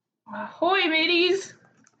Ahoy, mateys!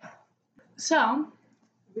 So,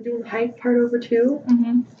 we're doing the hike part over 2.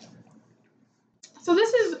 Mm-hmm. So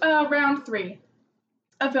this is round 3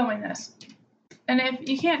 of filming this. And if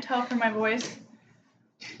you can't tell from my voice,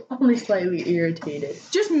 Only slightly irritated.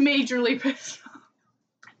 just majorly pissed off.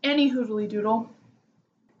 Any hoodly doodle.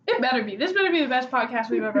 It better be. This better be the best podcast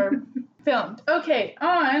we've ever filmed. Okay,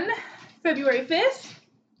 on February 5th,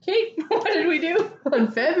 Kate, what did we do?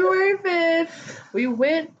 On February 5th, we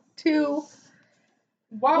went to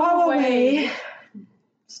Wowaway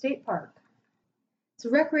State Park. It's a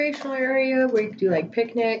recreational area where you can do like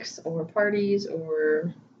picnics or parties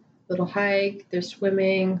or little hike. There's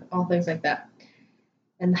swimming, all things like that.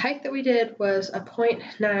 And the hike that we did was a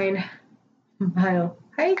 0.9 mile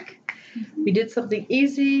hike. Mm-hmm. We did something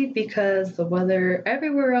easy because the weather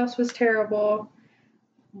everywhere else was terrible.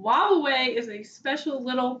 Wowaway is a special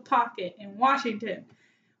little pocket in Washington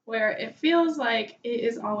where it feels like it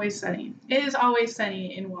is always sunny. It is always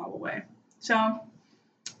sunny in Wowaway. So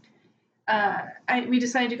we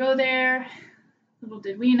decided to go there. Little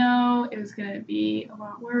did we know it was going to be a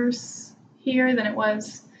lot worse here than it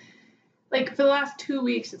was. Like, for the last 2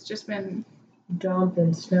 weeks, it's just been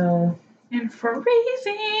dumping snow. And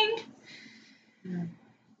freezing. Yeah.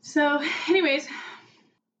 So, anyways,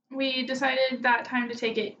 we decided that time to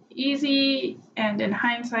take it easy, and in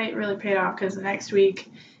hindsight, really paid off because the next week,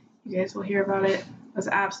 you guys will hear about it, was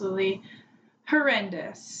absolutely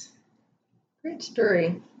horrendous. Great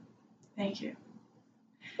story. Thank you.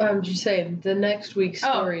 Did you say the next week's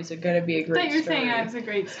stories are going to be a great story? I thought you were saying I was a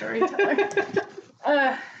great storyteller.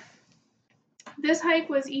 This hike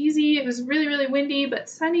was easy. It was really, really windy, but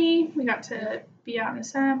sunny. We got to be out in the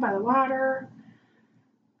sun by the water.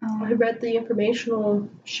 I read the informational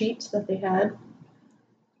sheets that they had.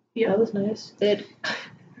 Yeah, that was nice. It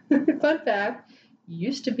fun fact,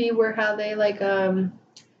 used to be how they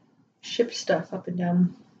ship stuff up and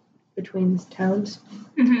down between towns.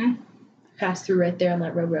 Mm-hmm. Pass through right there on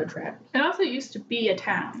that railroad track. It also used to be a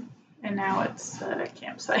town, and now it's a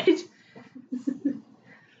campsite.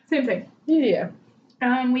 Same thing. Yeah.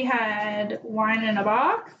 We had wine in a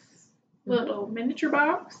box, little miniature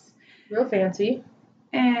box. Real fancy.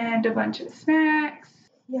 And a bunch of snacks.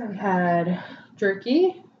 Yeah, we had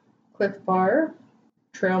jerky, Cliff Bar,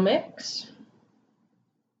 trail mix.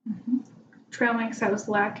 Mm-hmm. Trail mix that was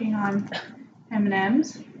lacking on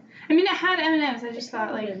M&Ms. I mean, it had M&Ms. I just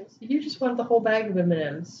thought, you just wanted the whole bag of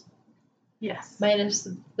M&Ms. Yes. Minus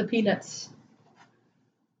the peanuts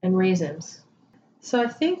and raisins. So I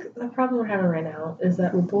think the problem we're having right now is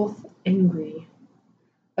that we're both angry.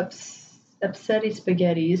 Upsetty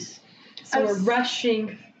spaghettis. So we're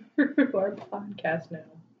rushing through our podcast now.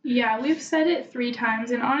 Yeah, we've said it 3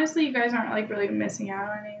 times, and honestly, you guys aren't really missing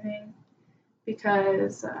out on anything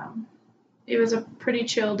because it was a pretty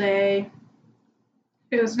chill day.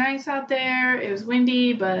 It was nice out there. It was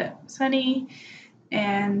windy but sunny,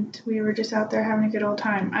 and we were just out there having a good old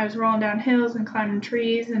time. I was rolling down hills and climbing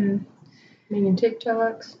trees and making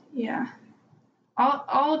TikToks. Yeah,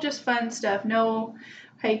 all just fun stuff. No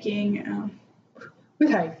hiking.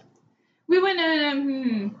 We hiked. We went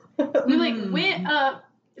we went up.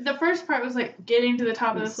 The first part was getting to the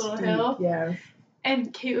top of this little hill. Yeah.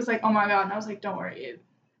 And Kate was like, "Oh my god!" And I was like, "Don't worry,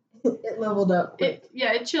 it leveled up. It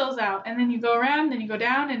chills out, and then you go around, then you go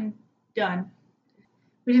down, and done."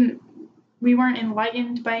 We weren't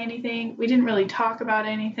enlightened by anything. We didn't really talk about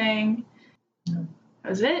anything. No. That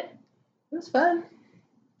was it. It was fun.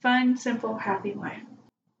 Fun, simple, happy life.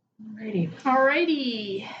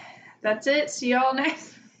 Alrighty. That's it. See y'all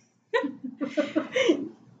next.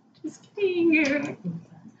 Just kidding.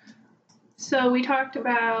 So we talked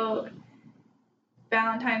about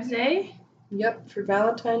Valentine's Day. Yep, for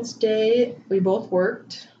Valentine's Day, we both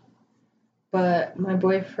worked, but my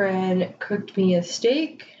boyfriend cooked me a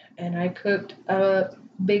steak, and I cooked a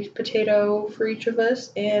baked potato for each of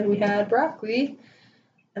us, and we had broccoli,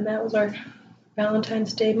 and that was our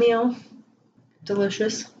Valentine's Day meal.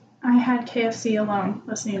 Delicious. I had KFC alone,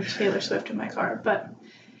 listening to Taylor Swift in my car, but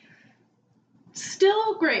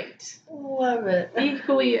still great. Love it.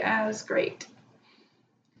 Equally as great.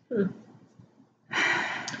 We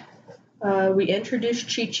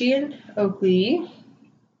introduced Chi-Chi and Oakley.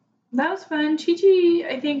 That was fun. Chi-Chi,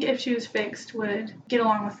 I think if she was fixed, would get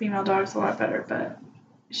along with female dogs a lot better, but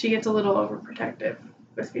she gets a little overprotective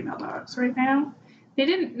with female dogs right now.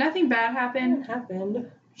 Nothing bad happened.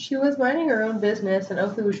 She was minding her own business, and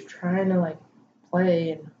Oakley was trying to,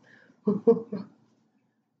 play, and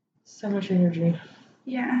so much energy.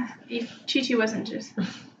 Yeah. Chi-Chi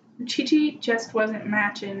just wasn't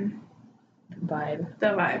matching the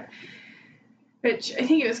vibe. Which I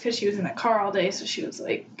think it was because she was in the car all day, so she was,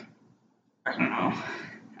 I don't know.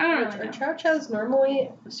 I don't really know. Are chow chows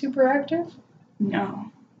normally super active?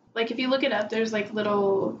 No. Like, if you look it up, there's, like,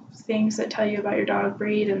 little things that tell you about your dog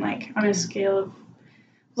breed and, like, on a scale of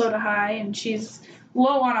low to high, and she's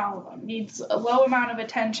low on all of them. Needs a low amount of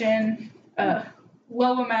attention,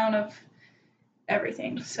 low amount of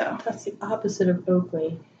everything, so. That's the opposite of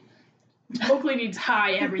Oakley. Oakley needs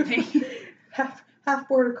high everything. half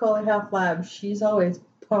border collie, half lab. She's always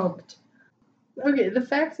pumped. Okay, the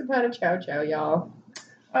facts about a chow chow, y'all.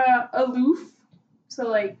 Aloof, so,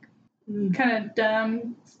 like, kind of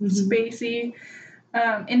dumb, spacey,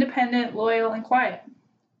 independent, loyal, and quiet.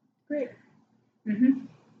 Great.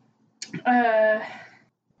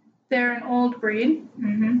 They're an old breed.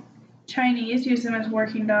 Chinese use them as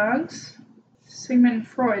working dogs. Sigmund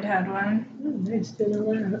Freud had one. Nice, didn't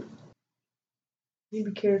know that.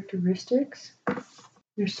 Maybe characteristics.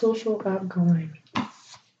 They're social, outgoing. How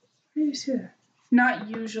do you see that? Not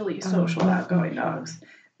usually social, outgoing dogs.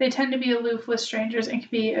 They tend to be aloof with strangers and can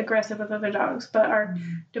be aggressive with other dogs, but are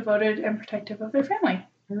devoted and protective of their family.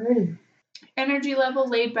 Alrighty. Energy level,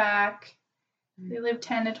 laid back. They live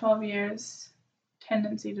 10 to 12 years.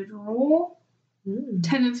 Tendency to drool.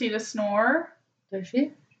 Tendency to snore. Does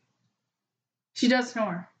she? She does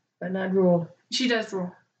snore. But not drool. She does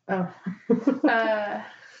drool. Oh.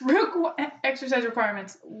 Exercise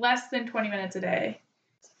requirements, less than 20 minutes a day.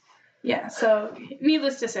 Yeah, so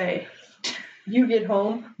needless to say. You get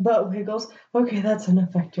home, butt wiggles. Okay, that's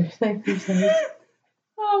enough, Vector. Thank you, guys.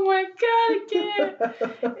 Oh my god, I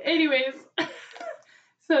can't. Anyways.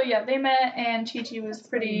 So yeah, they met and Chi-Chi was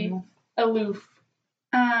pretty aloof.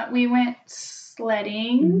 We went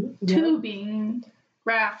sledding, tubing,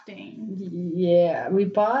 rafting. Yeah, we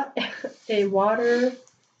bought a water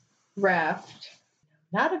raft.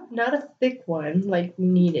 Not a thick one like we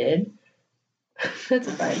needed.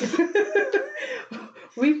 That's fine.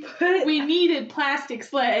 We needed plastic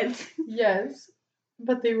sleds. Yes,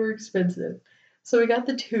 but they were expensive. So we got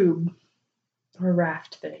the tube or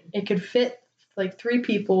raft thing. It could fit like 3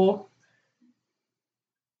 people,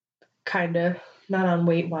 kind of, not on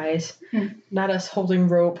weight wise, not us holding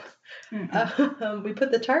rope. We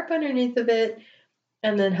put the tarp underneath of it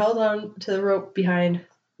and then held on to the rope behind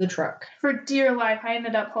the truck. For dear life, I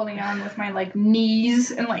ended up holding on with my like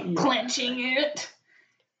knees and like clenching it.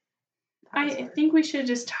 I think we should have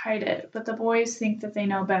just tied it, but the boys think that they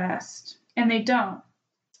know best, and they don't.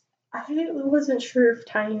 I wasn't sure if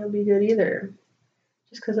tying would be good either,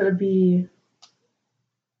 just because it would be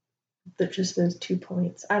just those 2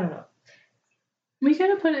 points. I don't know. We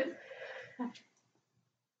could have put it.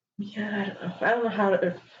 Yeah, I don't know. I don't know how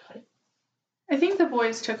to. I think the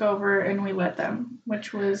boys took over and we let them,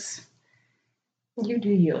 which was. You do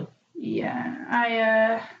you.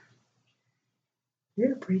 Yeah, You're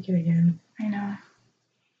gonna break it again. I know.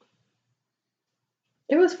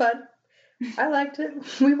 It was fun. I liked it.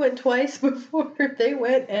 We went twice before they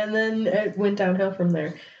went, and then it went downhill from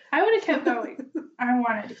there. I would have kept going. I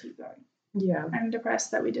wanted to keep going. Yeah. I'm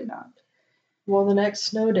depressed that we did not. Well, the next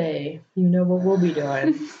snow day, you know what we'll be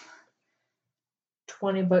doing.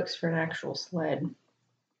 $20 for an actual sled.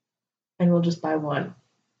 And we'll just buy one.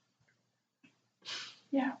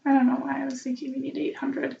 Yeah, I don't know why I was thinking we need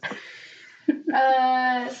 800.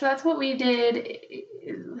 So that's what we did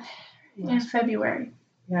in February.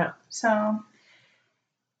 Yeah. So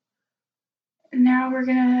now we're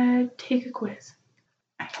gonna take a quiz.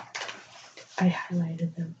 I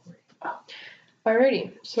highlighted them for you. Oh.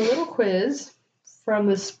 Alrighty, so a little quiz from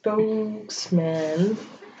the spokesman.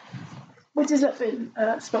 Which is up in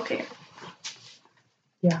Spokane.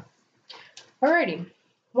 Yeah. Alrighty.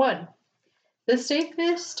 1. The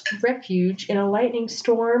safest refuge in a lightning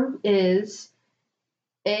storm is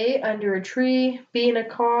A, under a tree, B, in a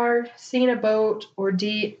car, C, in a boat, or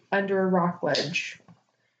D, under a rock ledge.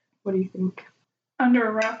 What do you think? Under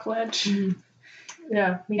a rock ledge. Mm-hmm.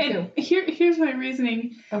 Yeah, me too. Here's my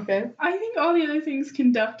reasoning. Okay. I think all the other things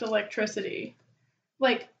conduct electricity.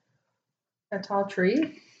 Like a tall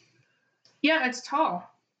tree? Yeah, it's tall.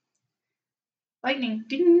 Lightning,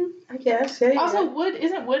 ding. I guess. Yeah. Also, wood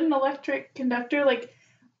isn't wood an electric conductor? Like,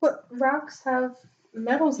 but rocks have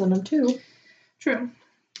metals in them too. True,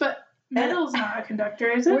 but metal's not a conductor,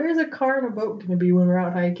 is it? Where is a car and a boat going to be when we're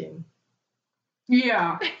out hiking?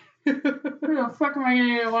 Yeah. Where the fuck am I going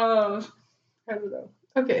to get one of those? I don't know.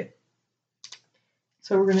 Okay.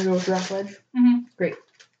 So we're going to go with rock ledge? Mm-hmm. Great.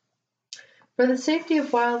 For the safety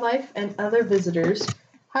of wildlife and other visitors,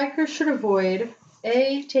 hikers should avoid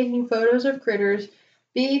A, taking photos of critters,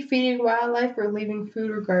 B, feeding wildlife or leaving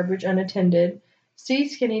food or garbage unattended, C,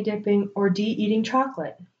 skinny dipping, or D, eating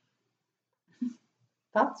chocolate.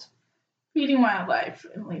 Thoughts? Feeding wildlife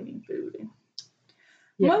and leaving food.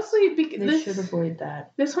 Yes. Mostly because They should avoid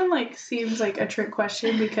that. This one like seems like a trick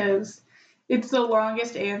question because it's the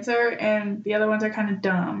longest answer and the other ones are kind of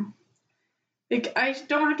dumb. Like I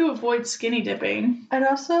don't have to avoid skinny dipping. And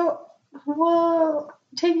also, well,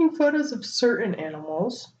 taking photos of certain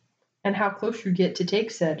animals and how close you get to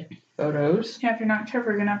take said photos. Yeah, if you're not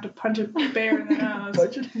careful, you're gonna have to punch a bear in the nose.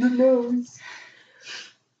 Punch it in the nose.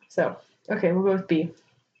 So, okay, we'll go with B.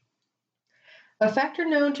 A factor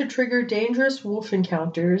known to trigger dangerous wolf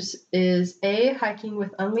encounters is A, hiking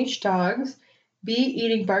with unleashed dogs, B,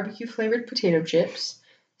 eating barbecue-flavored potato chips,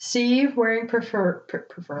 C, wearing perfume,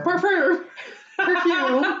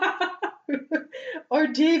 or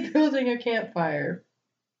D, building a campfire.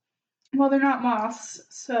 Well, they're not moths,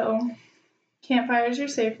 so campfires you're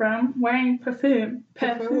safe from. Wearing perfume.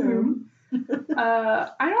 I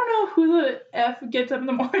don't know who the F gets up in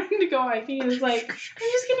the morning to go hiking and is like, I'm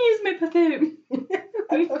just gonna use my perfume.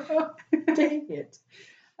 Dang it.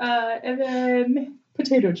 And then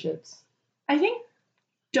Potato chips. I think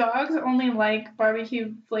dogs only like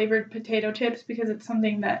barbecue flavored potato chips because it's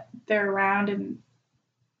something that they're around and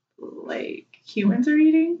like humans are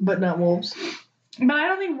eating. But not wolves. But I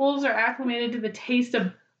don't think wolves are acclimated to the taste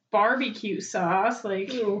of barbecue sauce.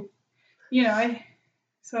 Like, Ew. you know,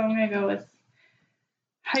 so I'm gonna go with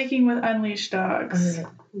hiking with unleashed dogs.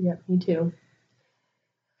 Yep, me too.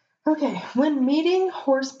 Okay, when meeting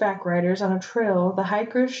horseback riders on a trail, the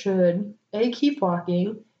hiker should A, keep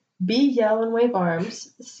walking, B, yell and wave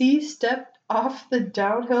arms, C, step off the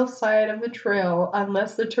downhill side of the trail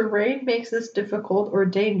unless the terrain makes this difficult or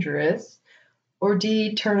dangerous, or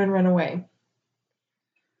D, turn and run away.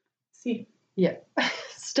 C. Yeah,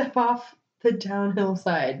 step off the downhill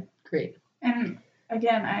side. Great. And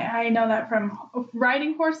again, I know that from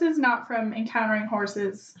riding horses, not from encountering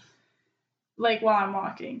horses like while I'm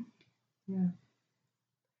walking. Yeah.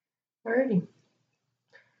 Alrighty.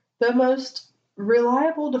 The most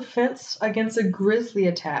reliable defense against a grizzly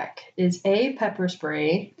attack is A, pepper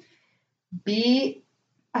spray, B,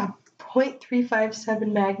 a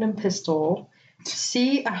 .357 Magnum pistol,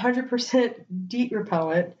 C, 100% DEET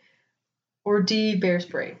repellent, or D, bear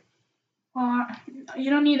spray. Well, you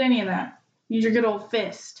don't need any of that. You need your good old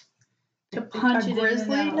fist to punch it grizzly? in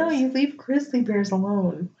the nose. No, you leave grizzly bears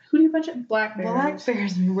alone. Who do you punch it? Black bears. Black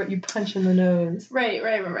bears are what you punch in the nose. Right.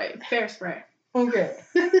 Bear spray. Okay.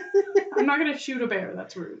 I'm not going to shoot a bear.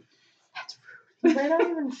 That's rude. That's rude. You might not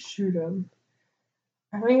even shoot them.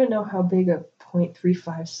 I don't even know how big a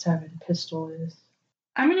 .357 pistol is.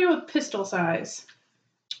 I'm going to go with pistol size.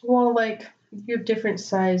 Well, like, you have different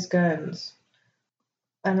size guns.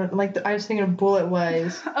 I don't like. I was thinking of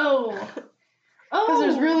bullet-wise. Oh. Because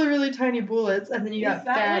there's really, really tiny bullets, and then you got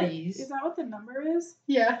fatties. Is that what the number is?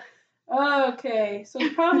 Yeah. Oh, okay. So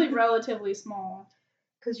it's probably relatively small.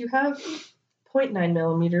 Because you have 0.9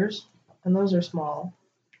 millimeters, and those are small.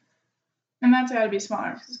 And that's got to be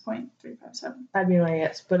smaller because it's .357. That'd be my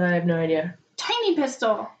guess, but I have no idea. Tiny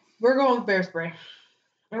pistol. We're going with bear spray.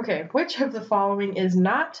 Okay, which of the following is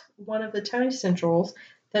not one of the 10 essentials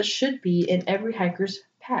that should be in every hiker's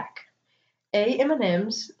pack? A,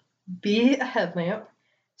 M&Ms, B, a headlamp,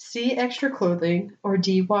 C, extra clothing, or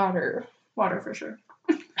D, water? Water for sure.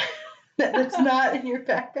 That's not in your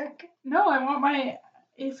backpack? No, I want my...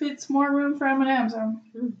 If it's more room for M&Ms, no,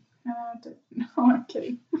 I'm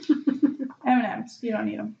kidding. M&Ms, you don't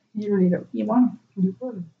need them. You don't need them. You want them. You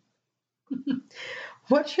want them.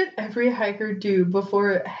 What should every hiker do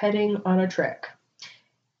before heading on a trek?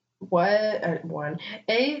 One.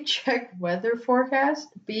 A, check weather forecast.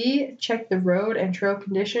 B, check the road and trail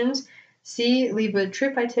conditions. C, leave a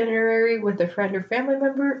trip itinerary with a friend or family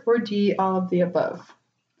member. Or D, all of the above.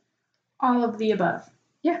 All of the above.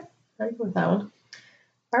 Yeah, I go with that one.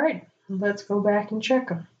 All right, let's go back and check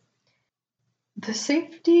them. The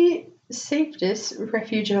safest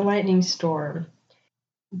refuge in a lightning storm.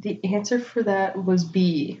 The answer for that was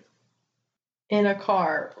B. In a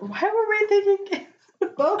car. Why were we thinking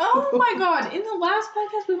boat? Oh my god. In the last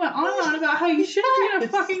podcast, we went on and on about how you shouldn't be in a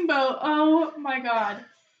fucking boat. Oh my god.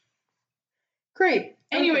 Great.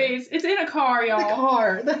 Anyways, it's in a car, y'all. The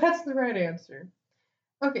car. That's the right answer.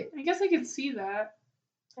 Okay. I guess I could see that.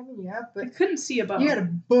 I mean, yeah, but I couldn't see a boat. You gotta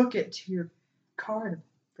book it to your car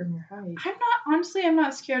from your height. I'm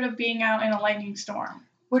not scared of being out in a lightning storm.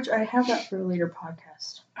 Which I have that for a later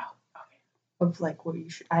podcast. Oh, okay. Of like what you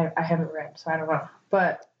should. I haven't read, so I don't know.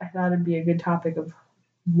 But I thought it'd be a good topic of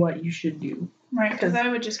what you should do. Right, because I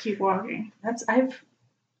would just keep walking.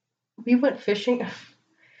 We went fishing.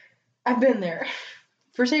 I've been there.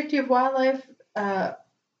 For safety of wildlife,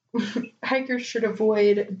 hikers should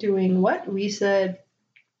avoid doing what? We said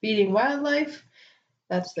feeding wildlife.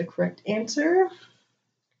 That's the correct answer.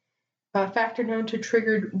 A factor known to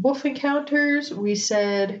trigger wolf encounters. We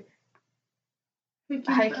said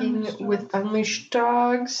hiking with unleashed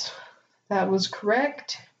dogs. That was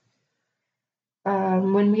correct.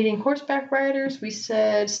 When meeting horseback riders, we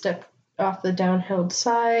said step off the downhill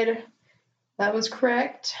side. That was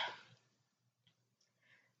correct.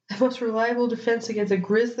 The most reliable defense against a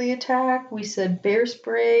grizzly attack, we said bear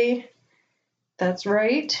spray. That's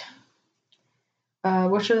right.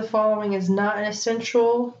 Which of the following is not an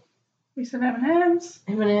essential? We said M&Ms.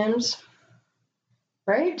 M&Ms.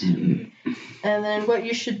 Right? And then what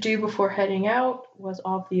you should do before heading out was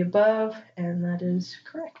all of the above, and that is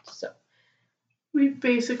correct. So we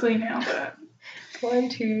basically nailed it. 1,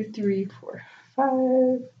 2, 3, 4,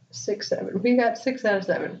 5, 6, 7. We got 6 out of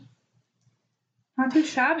 7. Not too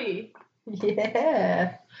shabby.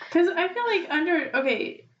 Yeah. Because I feel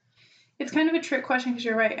like it's kind of a trick question because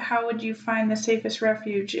you're right. How would you find the safest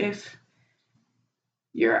refuge if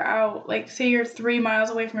you're out, like, say you're 3 miles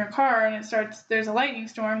away from your car and there's a lightning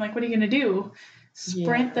storm, like, what are you going to do?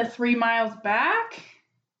 Sprint the 3 miles back?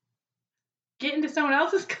 Get into someone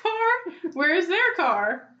else's car? Where's their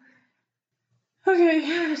car?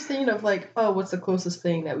 Okay. I was thinking of, like, what's the closest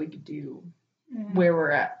thing that we could do where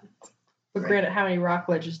we're at? But granted, how many rock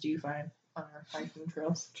ledges do you find on our hiking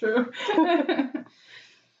trails? True.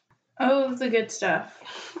 Oh, the good stuff.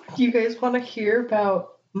 Do you guys want to hear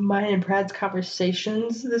about mine and Brad's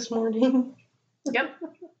conversations this morning? Yep.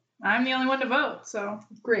 I'm the only one to vote, so.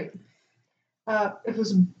 Great. It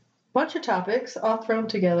was a bunch of topics all thrown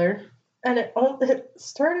together, and it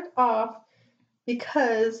started off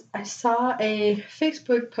because I saw a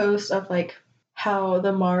Facebook post of, like, how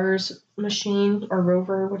the Mars machine or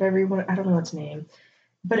rover, whatever you want, I don't know its name,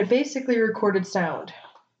 but it basically recorded sound.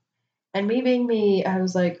 And me being me, I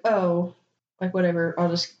was like, oh, like, whatever, I'll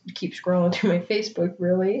just keep scrolling through my Facebook,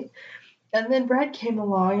 really. And then Brad came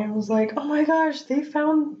along and was like, oh my gosh, they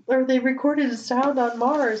recorded sound on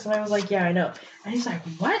Mars. And I was like, yeah, I know. And he's like,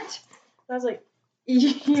 what? And I was like,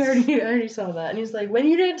 I already saw that. And he's like, when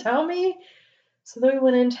you didn't tell me? So then we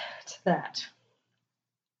went into that.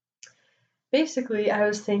 Basically, I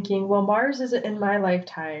was thinking, well, Mars isn't in my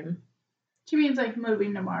lifetime. She means, like,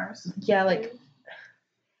 moving to Mars. Yeah, like,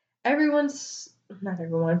 not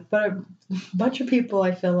everyone, but a bunch of people,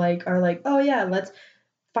 I feel like, are like, oh yeah, let's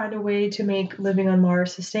find a way to make living on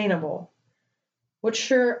Mars sustainable. Which,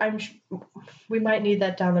 sure, we might need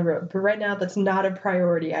that down the road, but right now that's not a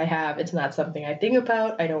priority I have. It's not something I think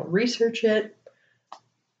about. I don't research it.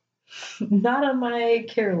 Not on my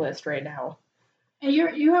care list right now. And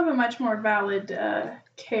you have a much more valid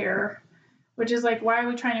care, which is like, why are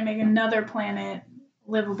we trying to make another planet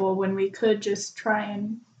livable when we could just try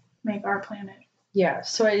and make our planet? Yeah,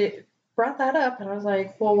 so I brought that up and I was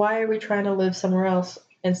like, well, why are we trying to live somewhere else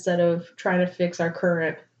instead of trying to fix our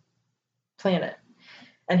current planet?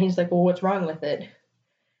 And he's like, well, what's wrong with it?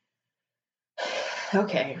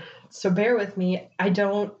 Okay, so bear with me. I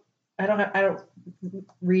don't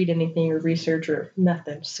read anything or research or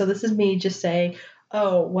nothing. So this is me just saying,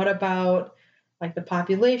 oh, what about, like, the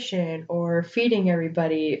population or feeding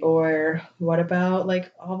everybody, or what about,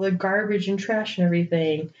 like, all the garbage and trash and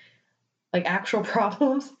everything, like, actual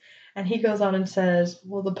problems? And he goes on and says,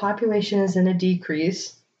 well, the population is in a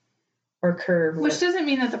decrease or curve. Which doesn't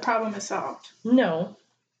mean that the problem is solved. No.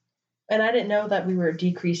 And I didn't know that we were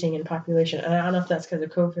decreasing in population. And I don't know if that's because of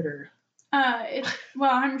COVID or...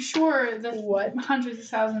 Well, I'm sure the hundreds of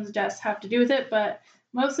thousands of deaths have to do with it, but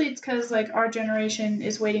mostly it's because, like, our generation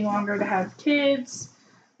is waiting longer to have kids.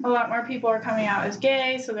 A lot more people are coming out as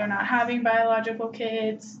gay, so they're not having biological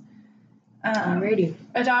kids. Alrighty.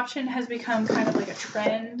 Adoption has become kind of like a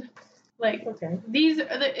trend. Like, okay.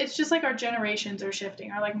 It's just like our generations are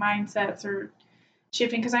shifting, our, like, mindsets are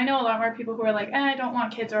shifting, because I know a lot more people who are like, I don't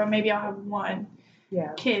want kids, or maybe I'll have one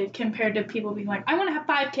kid, compared to people being like, I want to have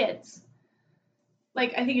 5 kids.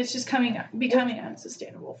 Like, I think it's just becoming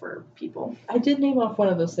unsustainable for people. I did name off one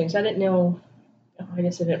of those things. I didn't know, I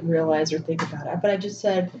guess I didn't realize or think about it, but I just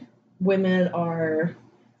said women are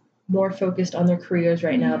more focused on their careers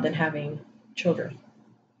right now than having children.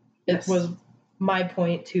 Yes. It was my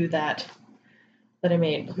point to that I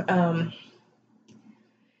made.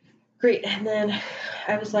 Great. And then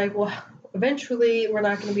I was like, well, eventually we're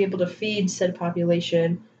not going to be able to feed said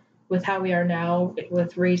population with how we are now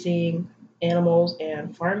with raising animals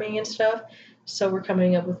and farming and stuff. So we're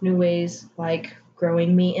coming up with new ways, like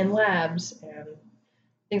growing meat in labs and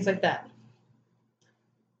things like that.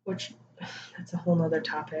 Which, that's a whole nother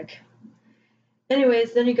topic.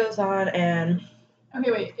 Anyways, then he goes on and... Okay,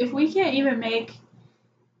 wait. If we can't even make...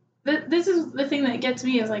 This is the thing that gets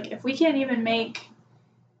me, is, like, if we can't even make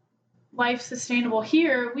life sustainable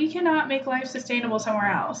here, we cannot make life sustainable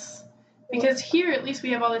somewhere else. Because here, at least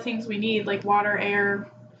we have all the things we need, like water, air.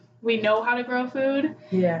 We know how to grow food.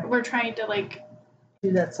 Yeah. We're trying to, like...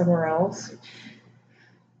 do that somewhere else.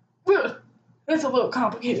 That's a little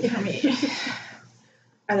complicated for me.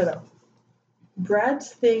 I don't know. Brad's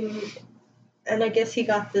thing, and I guess he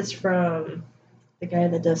got this from the guy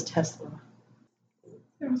that does Tesla.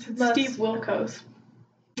 Steve Wilkos.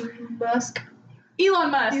 Musk.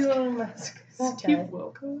 Elon Musk. Elon Musk. Steve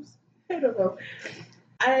Wilkos. I don't know.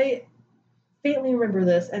 I faintly remember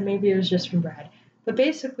this, and maybe it was just from Brad. But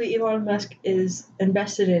basically, Elon Musk is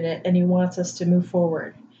invested in it, and he wants us to move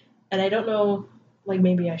forward. And I don't know, like,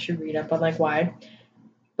 maybe I should read up on, like, why.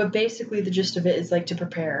 But basically, the gist of it is, like, to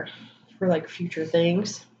prepare for, like, future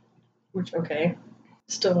things. Which, okay.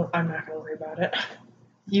 Still, I'm not going to worry about it.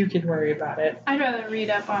 You can worry about it. I'd rather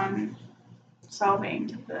read up on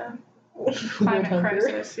solving the climate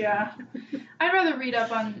crisis, yeah. I'd rather read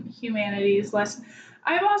up on humanity's less.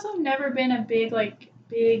 I've also never been a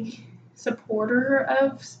big supporter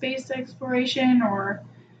of space exploration or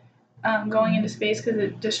going into space because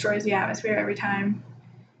it destroys the atmosphere every time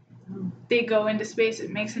they go into space.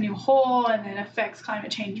 It makes a new hole and then affects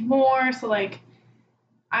climate change more. So, like,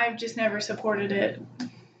 I've just never supported it.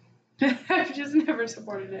 I've just never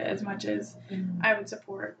supported it as much as I would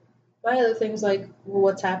support. My other things, like, well,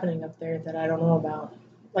 what's happening up there that I don't know about?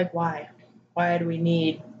 Like, why? Why do we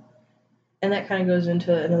need... And that kind of goes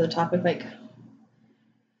into another topic, like...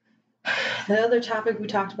 The other topic we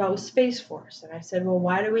talked about was Space Force. And I said, well,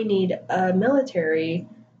 why do we need a military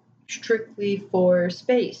strictly for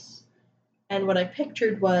space? And what I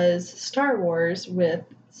pictured was Star Wars with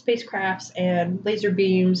spacecrafts and laser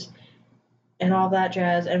beams and all that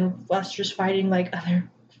jazz, and us just fighting, like,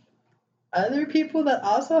 other people that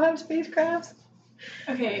also have spacecrafts.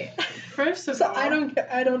 Okay, first of so all, I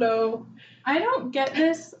don't know. I don't get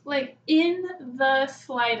this, like, in the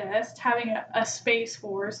slightest, having a space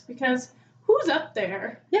force, because who's up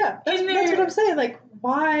there? Yeah, that's what I'm saying. Like,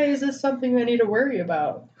 why is this something I need to worry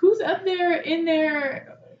about? Who's up there in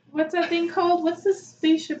their, what's that thing called? What's the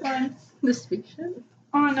spaceship on? The spaceship?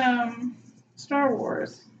 On Star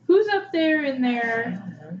Wars. Who's up there in their,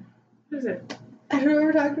 what is it? I don't know what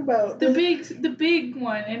we're talking about. The big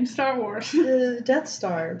one in Star Wars. The Death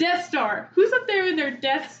Star. Death Star. Who's up there in their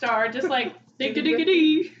Death Star just like,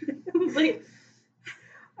 ding-a-ding-a-dee? Like,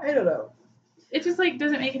 I don't know. It just, like,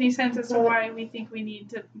 doesn't make any sense as to why we think we need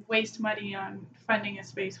to waste money on funding a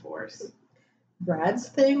space force. Brad's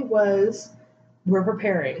thing was, we're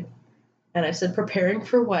preparing. And I said, preparing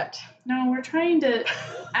for what? No, we're trying to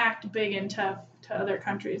act big and tough to other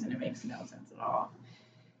countries, and it makes no sense at all.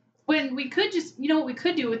 When we could just, you know what we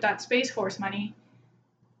could do with that Space Force money?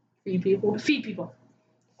 Feed people? Feed people.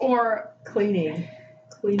 Or... Cleaning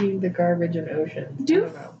the garbage in oceans. Do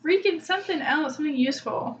freaking something else, something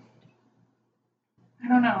useful. I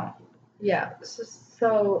don't know. Yeah,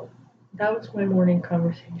 so that was my morning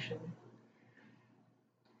conversation.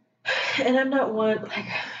 And I'm not one, like,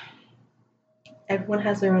 everyone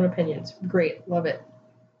has their own opinions. Great, love it.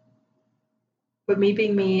 But me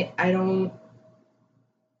being me,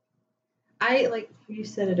 like you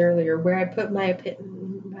said it earlier, where I put my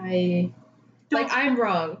opinion, I'm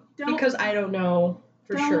wrong because I don't know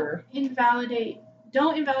for sure.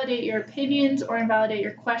 Don't invalidate your opinions or invalidate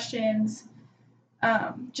your questions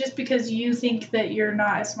just because you think that you're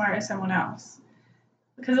not as smart as someone else.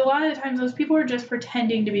 Because a lot of the times those people are just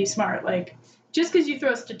pretending to be smart. Like, just because you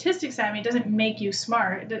throw statistics at me doesn't make you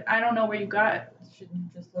smart. I don't know where you got it. Shouldn't you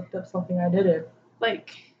just looked up something I did it?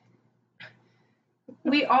 Like,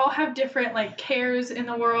 we all have different, like, cares in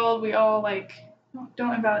the world. We all, like,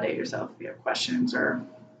 don't invalidate yourself if you have questions. Or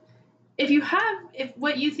if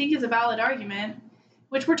what you think is a valid argument,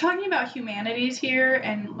 which we're talking about humanities here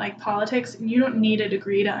and, like, politics, and you don't need a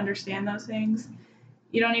degree to understand those things.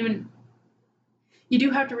 You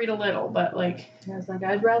do have to read a little, but, like... I was like,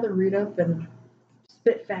 I'd rather read up and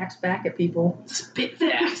spit facts back at people. Spit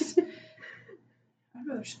facts? I'd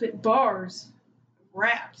rather spit bars.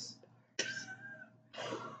 Raps.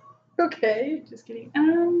 Okay. Just kidding.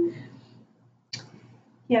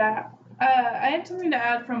 Yeah. I had something to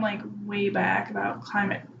add from, like, way back about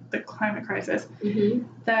the climate crisis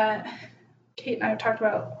that Kate and I have talked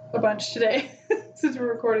about a bunch today since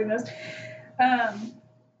we're recording this.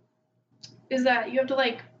 Is that you have to,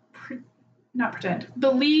 like, not pretend,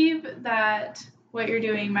 believe that what you're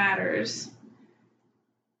doing matters.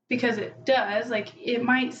 Because it does. Like, it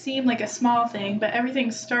might seem like a small thing, but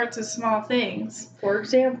everything starts as small things. For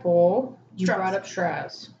example, you brought up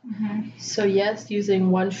straws. Mm-hmm. So yes,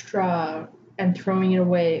 using one straw and throwing it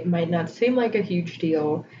away might not seem like a huge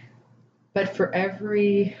deal, But for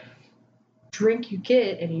every drink you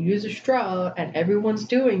get and you use a straw and everyone's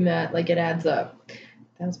doing that, like it adds up.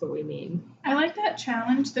 That's what we mean. I like that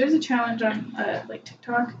challenge. There's a challenge on like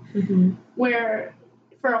TikTok where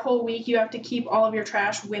for a whole week you have to keep all of your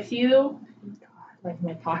trash with you. Like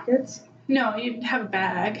my pockets? No, you have a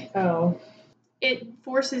bag. Oh. It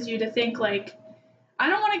forces you to think like, I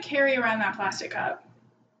don't want to carry around that plastic cup.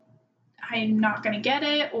 I'm not going to get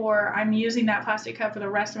it, or I'm using that plastic cup for the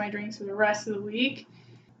rest of my drinks for the rest of the week.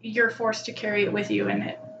 You're forced to carry it with you in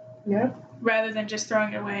it. Yep. Rather than just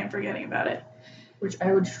throwing it away and forgetting about it. Which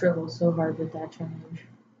I would struggle so hard with that challenge.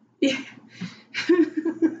 Yeah.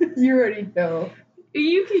 You already know.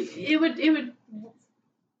 It would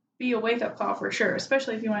be a wake-up call for sure,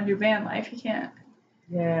 especially if you want to do van life. You can't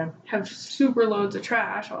have super loads of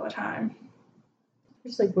trash all the time.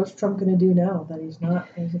 It's like, what's Trump going to do now that he's not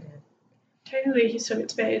president? Technically, he still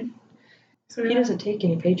gets paid. So he doesn't take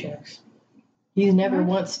any paychecks. He's never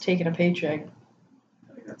once taken a paycheck.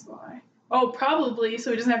 I think that's a lie. Oh, probably,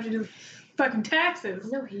 so he doesn't have to do fucking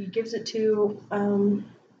taxes. No, he gives it to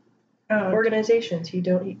organizations. I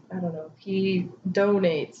don't know. He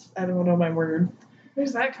donates. I don't know my word.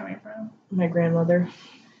 Where's that coming from? My grandmother.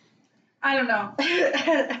 I don't know.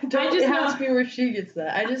 Don't ask me where she gets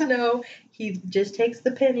that. I just know he just takes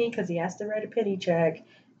the penny because he has to write a penny check,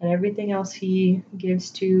 and everything else he gives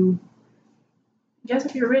to. Yes,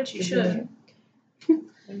 if you're rich, you should.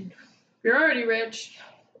 You're already rich.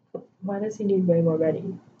 Why does he need way more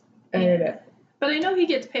money? I don't know. But I know he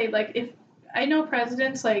gets paid. Like, if I know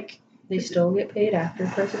presidents, like they still get paid after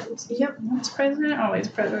presidency. Yep, once president, always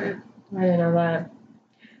president. I didn't know that.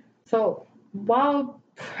 So while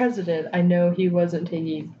president, I know he wasn't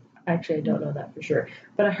taking. Actually, I don't know that for sure.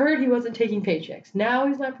 But I heard he wasn't taking paychecks. Now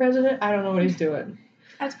he's not president. I don't know what he's doing.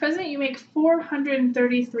 As president, you make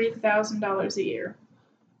 $433,000 a year.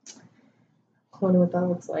 I wonder what that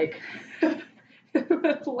looks like.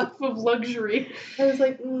 Life of luxury. I was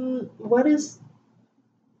like, what is...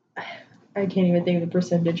 I can't even think of the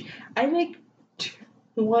percentage. I make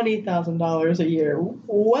 $20,000 a year.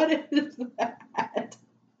 What is that?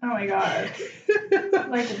 Oh my god.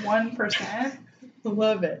 Like 1%?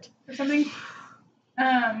 Love it. Or something.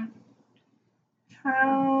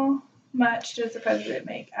 How much does the president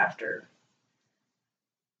make after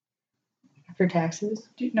taxes?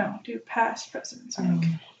 Do past presidents make?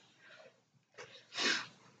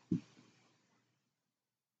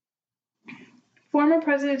 Former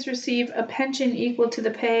presidents receive a pension equal to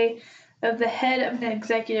the pay of the head of an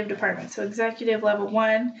executive department. So executive level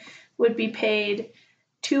 1 would be paid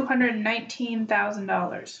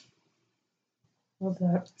 $219,000. Love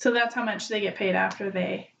that. So that's how much they get paid after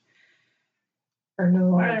they are no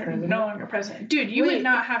longer president. Dude, you would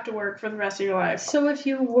not have to work for the rest of your life. So if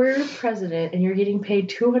you were president and you're getting paid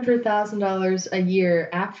 $200,000 a year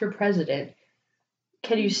after president,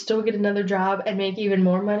 can you still get another job and make even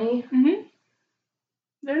more money? Mm-hmm.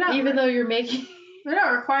 They're not. Even though you're making... They're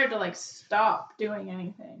not required to, like, stop doing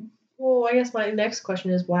anything. Well, I guess my next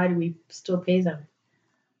question is, why do we still pay them?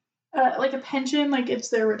 Like a pension, like it's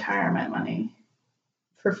their retirement money.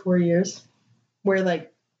 For 4 years? Where,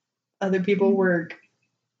 like, other people work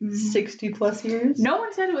 60 plus years? No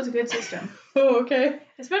one said it was a good system. Oh, okay.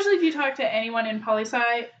 Especially if you talk to anyone in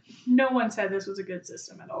poli-sci, no one said this was a good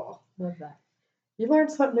system at all. Love that. You learn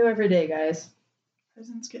something new every day, guys.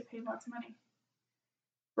 Presidents get paid lots of money.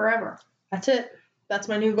 Forever. That's it. That's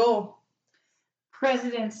my new goal.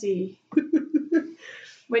 Presidency.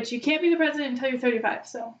 Which you can't be the president until you're 35,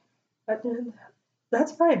 so.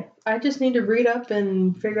 That's fine. I just need to read up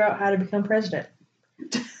and figure out how to become president.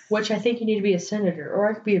 Which I think you need to be a senator, or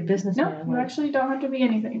I could be a businessman. No, you actually don't have to be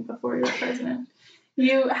anything before you're president.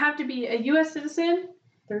 You have to be a U.S. citizen.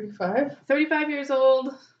 35? 35 years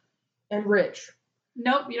old. And rich.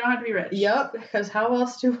 Nope, you don't have to be rich. Yep, because how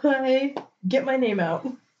else do I get my name out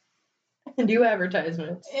and do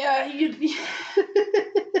advertisements? Yeah,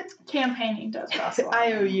 campaigning does cost a lot.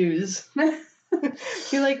 IOUs.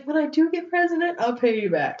 You're like, when I do get president, I'll pay you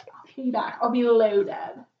back. I'll be loaded.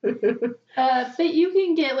 But you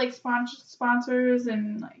can get like sponsors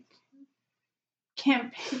and like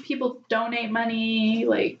people donate money.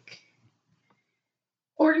 Like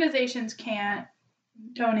organizations can't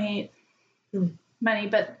donate money,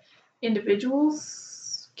 but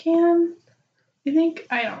individuals can. I think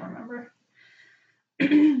I don't remember.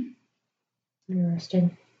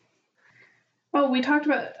 Interesting. Oh, we talked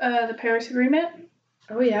about the Paris Agreement.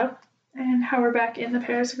 Oh yeah. And how we're back in the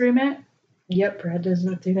Paris Agreement. Yep, Brad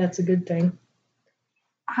doesn't think that's a good thing.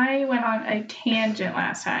 I went on a tangent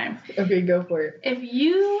last time. Okay, go for it. If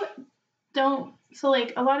you don't... So,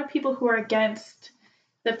 like, a lot of people who are against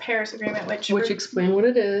the Paris Agreement, which explain what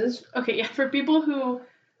it is. Okay, yeah, for people who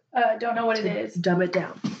don't know what it is. Dumb it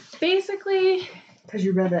down. Basically... Because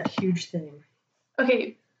you read that huge thing.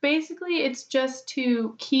 Okay, basically it's just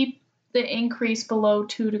to keep the increase below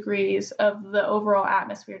 2 degrees of the overall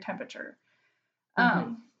atmosphere temperature.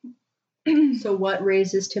 So what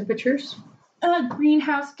raises temperatures?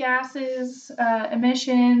 Greenhouse gases,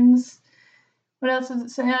 emissions. What else does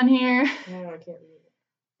it say on here? Oh, I can't read it.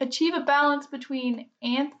 Achieve a balance between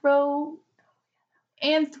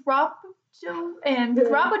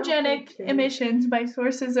anthropogenic emissions by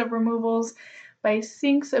sources of removals by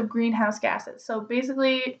sinks of greenhouse gases. So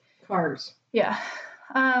basically... Cars. Yeah.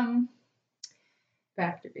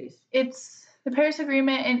 Factories. It's the Paris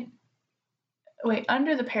Agreement, and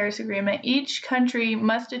under the Paris Agreement, each country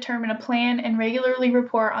must determine a plan and regularly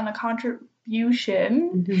report on the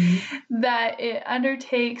contribution that it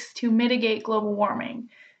undertakes to mitigate global warming.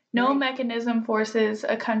 No mechanism forces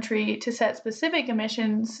a country to set specific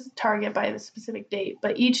emissions target by the specific date,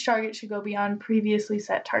 but each target should go beyond previously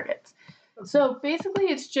set targets. Okay. So basically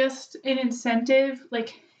it's just an incentive.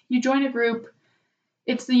 Like, you join a group,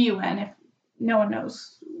 it's the UN, if no one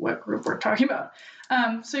knows what group we're talking about.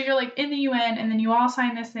 So you're like in the UN, and then you all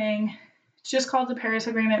sign this thing. It's just called the Paris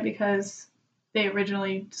Agreement because they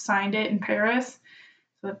originally signed it in Paris.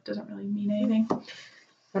 So that doesn't really mean anything.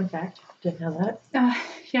 Fun fact. Didn't know that.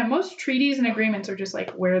 Yeah, most treaties and agreements are just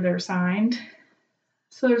like where they're signed.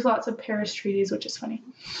 So there's lots of Paris treaties, which is funny.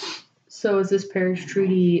 So is this Paris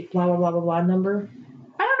treaty blah, blah, blah, blah, blah number?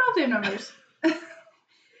 I don't know if they have numbers.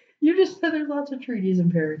 You just said there's lots of treaties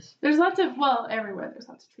in Paris. There's lots of, well, everywhere there's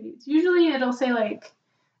lots of treaties. Usually it'll say like,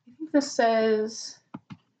 I think this says...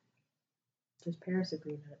 There's Paris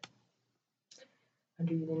Agreement.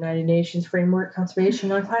 Under the United Nations Framework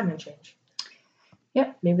Conservation on Climate Change.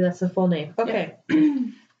 Yep. Maybe that's the full name. Okay.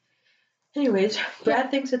 Yep. Anyways,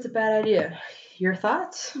 Brad thinks it's a bad idea. Your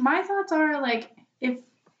thoughts? My thoughts are like,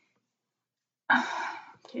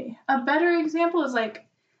 a better example is like,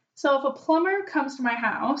 so if a plumber comes to my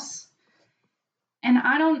house and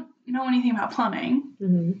I don't know anything about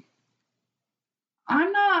plumbing,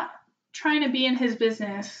 I'm not trying to be in his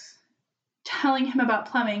business telling him about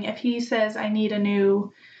plumbing. If he says I need a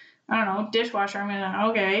new, I don't know, dishwasher, I'm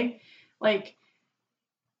gonna, okay. Like,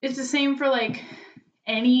 it's the same for like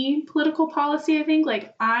any political policy, I think.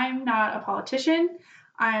 Like, I'm not a politician.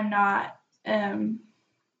 I'm not,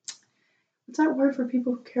 what's that word for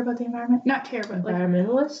people who care about the environment? Not care, but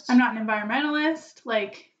environmentalist? Like, I'm not an environmentalist.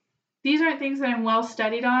 Like, these aren't things that I'm well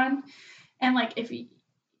studied on. And like, if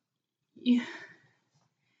you're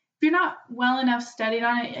not well enough studied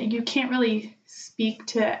on it, you can't really speak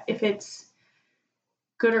to if it's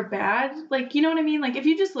good or bad. Like, you know what I mean? Like, if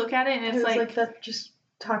you just look at it and it's like that just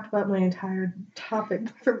talked about my entire topic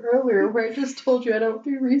from earlier where I just told you I don't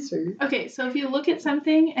do research. Okay, so if you look at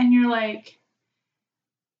something and you're like...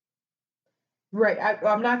 Right,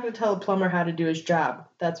 I'm not going to tell a plumber how to do his job.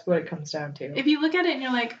 That's what it comes down to. If you look at it and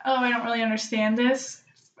you're like, oh, I don't really understand this,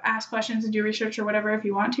 ask questions and do research or whatever if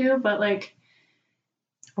you want to, but like,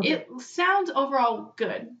 It sounds overall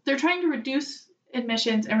good. They're trying to reduce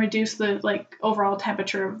emissions and reduce the like overall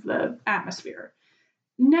temperature of the atmosphere.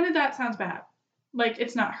 None of that sounds bad. Like,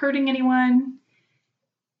 it's not hurting anyone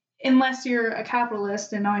unless you're a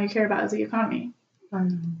capitalist and all you care about is the economy.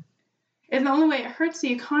 And the only way it hurts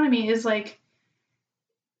the economy is like,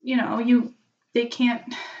 you know, they can't,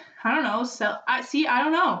 I don't know, sell. I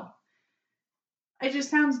don't know. It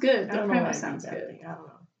just sounds good. The premise sounds good. I don't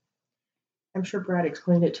know. I'm sure Brad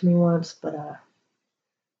explained it to me once, but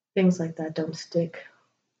things like that don't stick.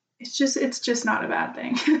 It's just not a bad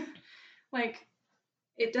thing. Like,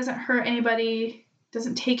 it doesn't hurt anybody,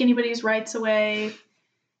 doesn't take anybody's rights away.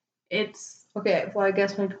 It's... Okay, well, I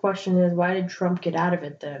guess my question is, why did Trump get out of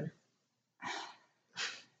it then?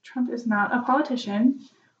 Trump is not a politician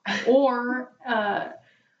or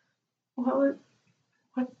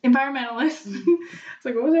environmentalist. It's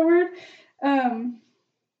like, what was that word?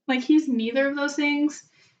 Like, he's neither of those things.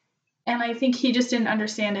 And I think he just didn't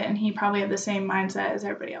understand it, and he probably had the same mindset as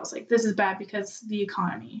everybody else. Like, this is bad because the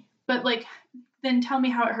economy. But, like, then tell me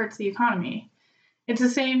how it hurts the economy. It's the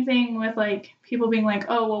same thing with, like, people being like,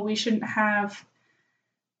 oh, well, we shouldn't have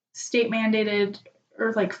state-mandated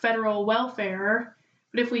or, like, federal welfare.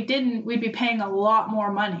 But if we didn't, we'd be paying a lot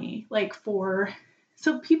more money, like, for...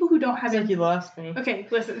 So people who don't have... It's like you lost me. Okay,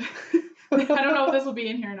 listen. I don't know if this will be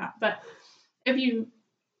in here or not, but if you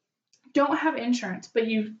don't have insurance, but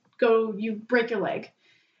you break your leg,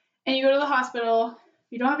 and you go to the hospital,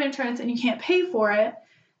 you don't have insurance, and you can't pay for it,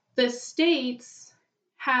 the states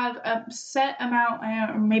have a set amount,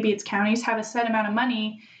 or maybe it's counties, have a set amount of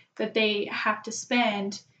money that they have to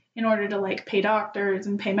spend in order to like pay doctors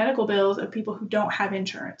and pay medical bills of people who don't have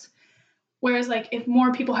insurance. Whereas like if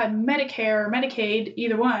more people had Medicare or Medicaid,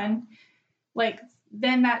 either one, like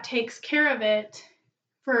then that takes care of it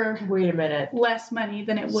for Wait a minute. less money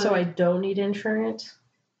than it would. So I don't need insurance?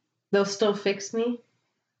 They'll still fix me?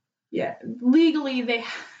 Yeah, legally they.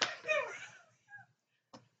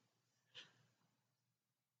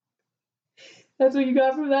 That's what you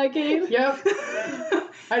got from that game? Yep.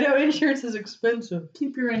 I know insurance is expensive.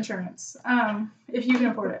 Keep your insurance, if you can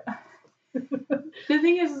afford it. The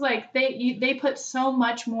thing is like they put so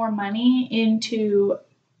much more money into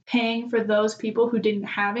paying for those people who didn't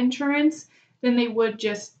have insurance than they would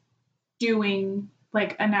just doing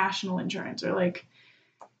like a national insurance or like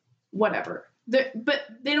whatever. But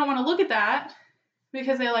they don't want to look at that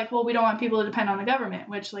because they're like, well, we don't want people to depend on the government,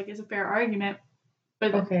 which like is a fair argument.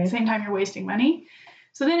 But at the same time, you're wasting money.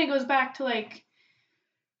 So then it goes back to like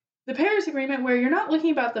the Paris Agreement where you're not looking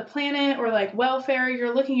about the planet or like welfare.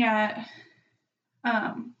 You're looking at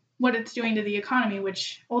what it's doing to the economy,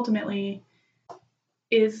 which ultimately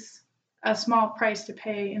is a small price to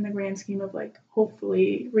pay in the grand scheme of like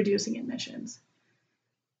hopefully reducing emissions.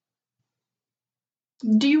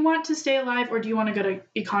 Do you want to stay alive or do you want to go to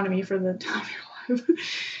economy for the time you're alive?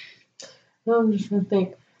 Well, I'm just going to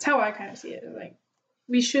think. That's how I kind of see it. Like,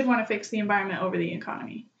 we should want to fix the environment over the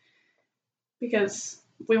economy because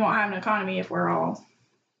we won't have an economy if we're all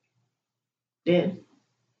dead.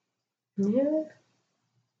 Yeah.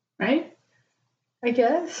 Right? I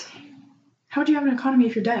guess. How would you have an economy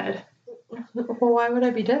if you're dead? Well, why would I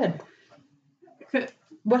be dead?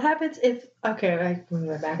 What happens if... Okay, I'm going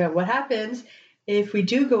to back up. What happens if we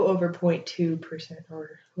do go over 0.2%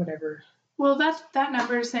 or whatever? Well, that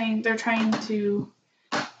number is saying they're trying to...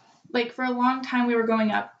 Like, for a long time, we were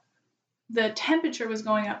going up. The temperature was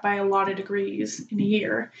going up by a lot of degrees in a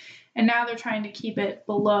year. And now they're trying to keep it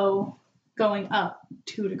below going up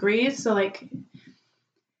 2 degrees. So, like,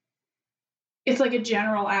 it's like a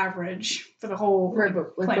general average for the whole Right,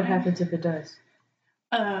 but like, what happens if it does?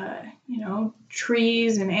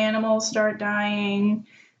 Trees and animals start dying.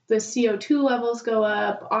 The CO2 levels go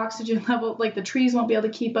up. Oxygen level, like, the trees won't be able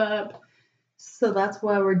to keep up. So that's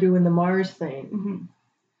why we're doing the Mars thing. Mm-hmm.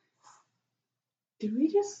 Did we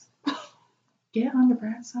just get on the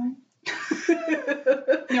Brad's side?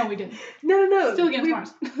 No, we didn't. No. Still against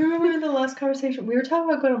Mars. Remember in the last conversation, we were talking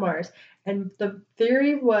about going to Mars, and the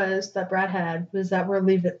theory was that Brad had was that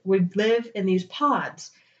we'd live in these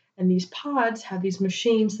pods, and these pods have these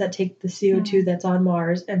machines that take the CO2 that's on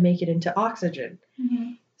Mars and make it into oxygen.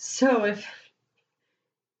 Mm-hmm. So if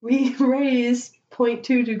we raise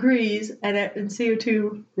 0.2 degrees and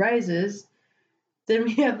CO2 rises, then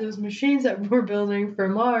we have those machines that we're building for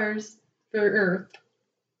Mars, for Earth.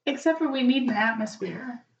 Except for we need an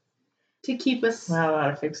atmosphere to keep us I don't know how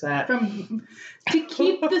to fix that. To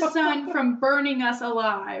keep the sun from burning us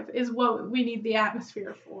alive is what we need the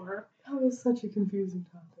atmosphere for. That was such a confusing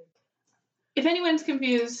topic. If anyone's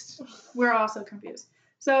confused, we're also confused.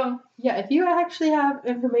 So yeah, if you actually have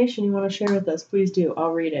information you want to share with us, please do.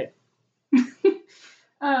 I'll read it.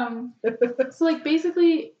 So like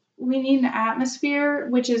basically we need an atmosphere,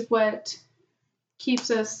 which is what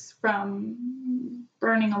keeps us from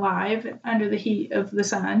burning alive under the heat of the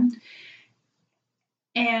sun.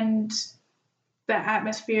 And the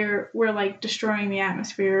atmosphere, we're like destroying the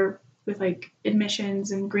atmosphere with like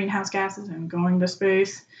emissions and greenhouse gases and going to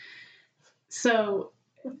space. So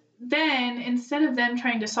then instead of them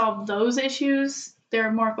trying to solve those issues,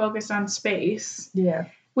 they're more focused on space. Yeah.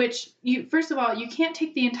 Which first of all, you can't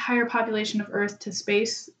take the entire population of Earth to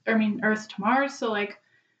space. Earth to Mars. So like,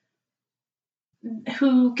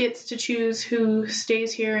 who gets to choose who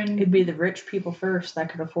stays here? And it'd be the rich people first that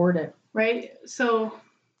could afford it, right? So,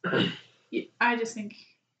 I just think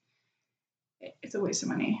it's a waste of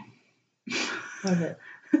money. Love it.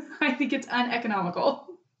 I think it's uneconomical.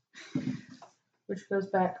 Which goes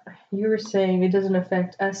back. You were saying it doesn't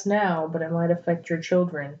affect us now, but it might affect your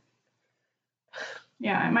children.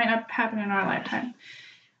 Yeah, it might not happen in our lifetime.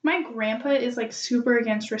 My grandpa is like super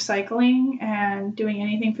against recycling and doing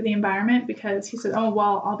anything for the environment because he said, oh,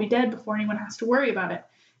 well, I'll be dead before anyone has to worry about it.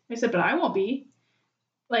 I said, but I won't be.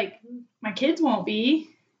 Like, my kids won't be.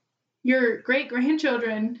 Your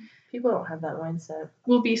great-grandchildren... People don't have that mindset.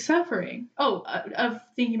 ...will be suffering. Oh, of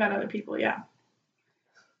thinking about other people, yeah.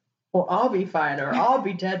 Well, I'll be fine, or I'll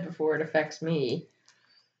be dead before it affects me.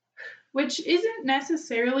 Which isn't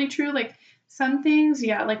necessarily true. Like, some things,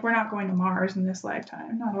 yeah, like we're not going to Mars in this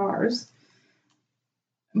lifetime, not ours.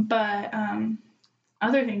 But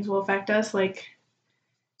other things will affect us, like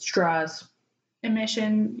straws,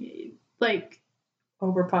 emission, like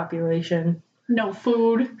overpopulation. No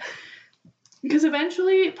food. Because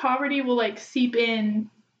eventually poverty will like seep in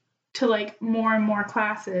to like more and more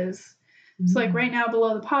classes. So like right now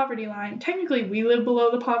below the poverty line, technically we live below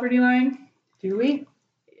the poverty line. Do we?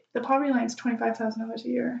 The poverty line is $25,000 a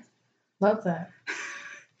year. Love that.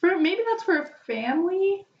 Maybe that's for a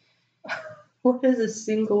family. What is a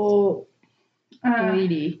single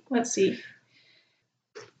lady? Let's see.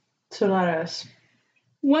 So not us.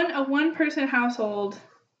 A one-person household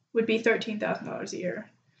would be $13,000 a year,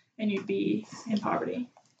 and you'd be in poverty.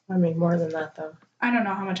 I made more than that though. I don't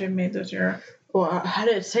know how much I made this year. Well, how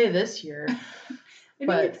did it say this year? I think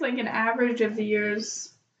it's like an average of the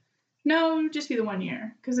years. No, it would just be the 1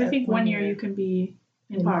 year. Because I think 1 year you can be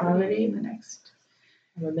in poverty in the next.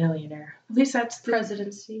 I'm a millionaire. At least that's the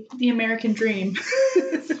presidency. The American dream.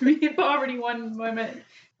 To be in poverty 1 moment.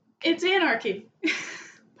 It's anarchy.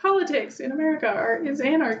 Politics in America is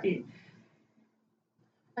anarchy.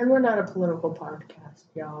 And we're not a political podcast,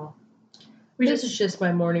 y'all. This is just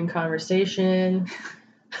my morning conversation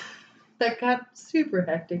that got super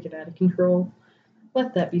hectic and out of control.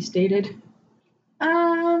 Let that be stated.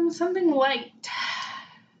 Something light.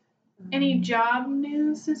 Any job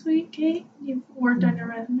news this week, Kate? You've worked on your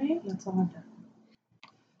resume? That's all I've done.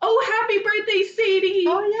 Oh, happy birthday, Sadie!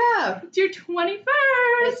 Oh, yeah. It's your 21st!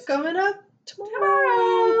 It's coming up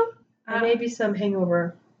tomorrow. And maybe some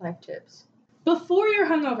hangover life tips. Before you're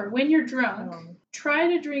hungover, when you're drunk, try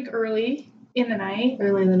to drink early in the night.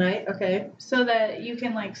 Early in the night? Okay. So that you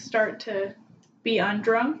can, like, start to be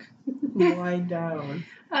undrunk. Lie down.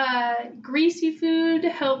 Greasy food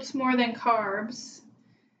helps more than carbs.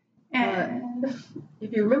 And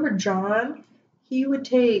if you remember John, he would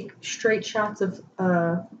take straight shots of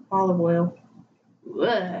olive oil.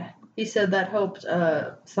 Ugh. He said that helped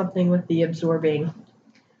something with the absorbing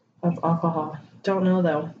of alcohol. Don't know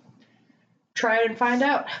though. Try it and find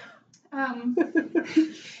out.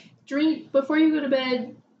 Drink before you go to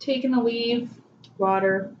bed. Taking a leave.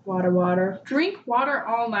 Water. Drink water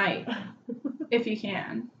all night if you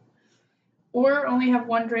can. Or only have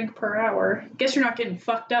 1 drink per hour. Guess you're not getting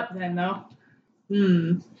fucked up then, though.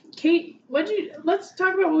 Kate, let's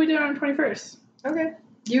talk about what we did on the 21st. Okay.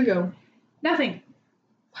 You go. Nothing.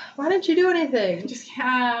 Why didn't you do anything?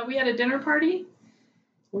 We had a dinner party.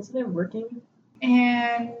 Wasn't it working?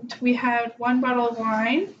 And we had 1 bottle of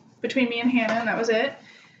wine between me and Hannah, and that was it.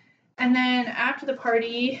 And then after the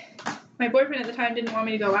party, my boyfriend at the time didn't want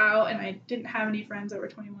me to go out, and I didn't have any friends that were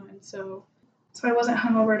 21, so I wasn't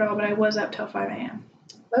hungover at all, but I was up till 5 a.m.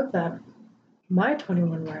 Love that. My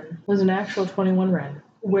 21 run was an actual 21 run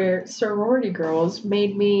where sorority girls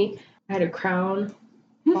made me, I had a crown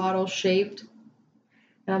bottle shaped,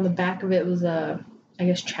 and on the back of it was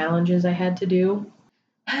challenges I had to do.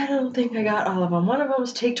 I don't think I got all of them. One of them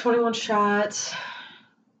was take 21 shots,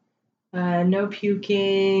 no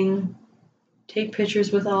puking, take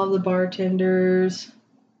pictures with all the bartenders,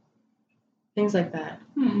 things like that.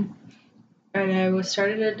 And I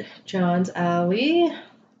started at John's Alley,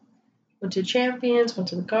 went to Champions, went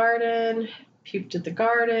to the Garden, puked at the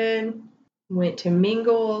Garden, went to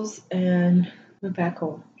Mingles, and went back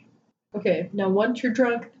home. Okay, now once you're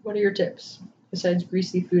drunk, what are your tips besides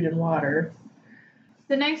greasy food and water?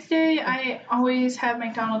 The next day, I always have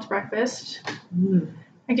McDonald's breakfast.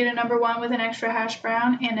 I get a number 1 with an extra hash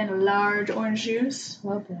brown and a large orange juice.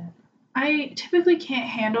 Love that. I typically can't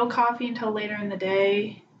handle coffee until later in the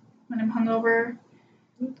day when I'm hungover.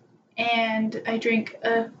 And I drink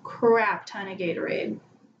a crap ton of Gatorade.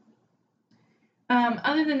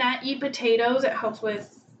 Other than that, eat potatoes. It helps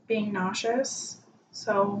with being nauseous.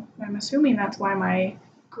 So I'm assuming that's why my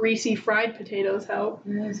greasy fried potatoes help.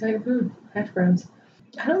 Yeah, it's like, hash browns.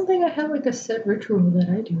 I don't think I have like a set ritual that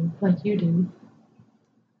I do like you do.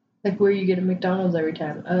 Like where you get a McDonald's every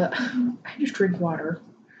time. I just drink water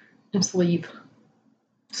and sleep.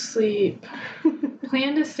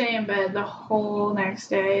 Plan to stay in bed the whole next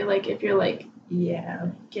day. Like if you're like,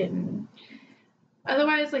 getting.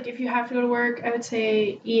 Otherwise, like if you have to go to work, I would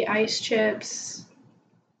say eat ice chips,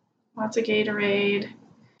 lots of Gatorade.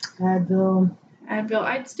 Advil.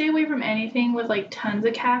 I'd stay away from anything with like tons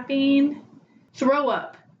of caffeine. Throw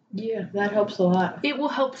up. Yeah, that helps a lot. It will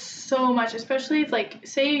help so much, especially if, like,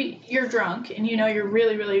 say you're drunk and you know you're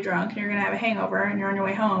really, really drunk and you're going to have a hangover and you're on your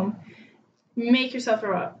way home. Make yourself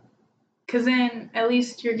throw up. Because then at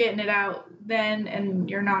least you're getting it out then and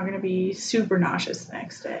you're not going to be super nauseous the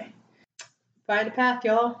next day. Find a path,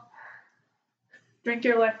 y'all. Drink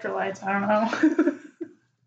your electrolytes. I don't know.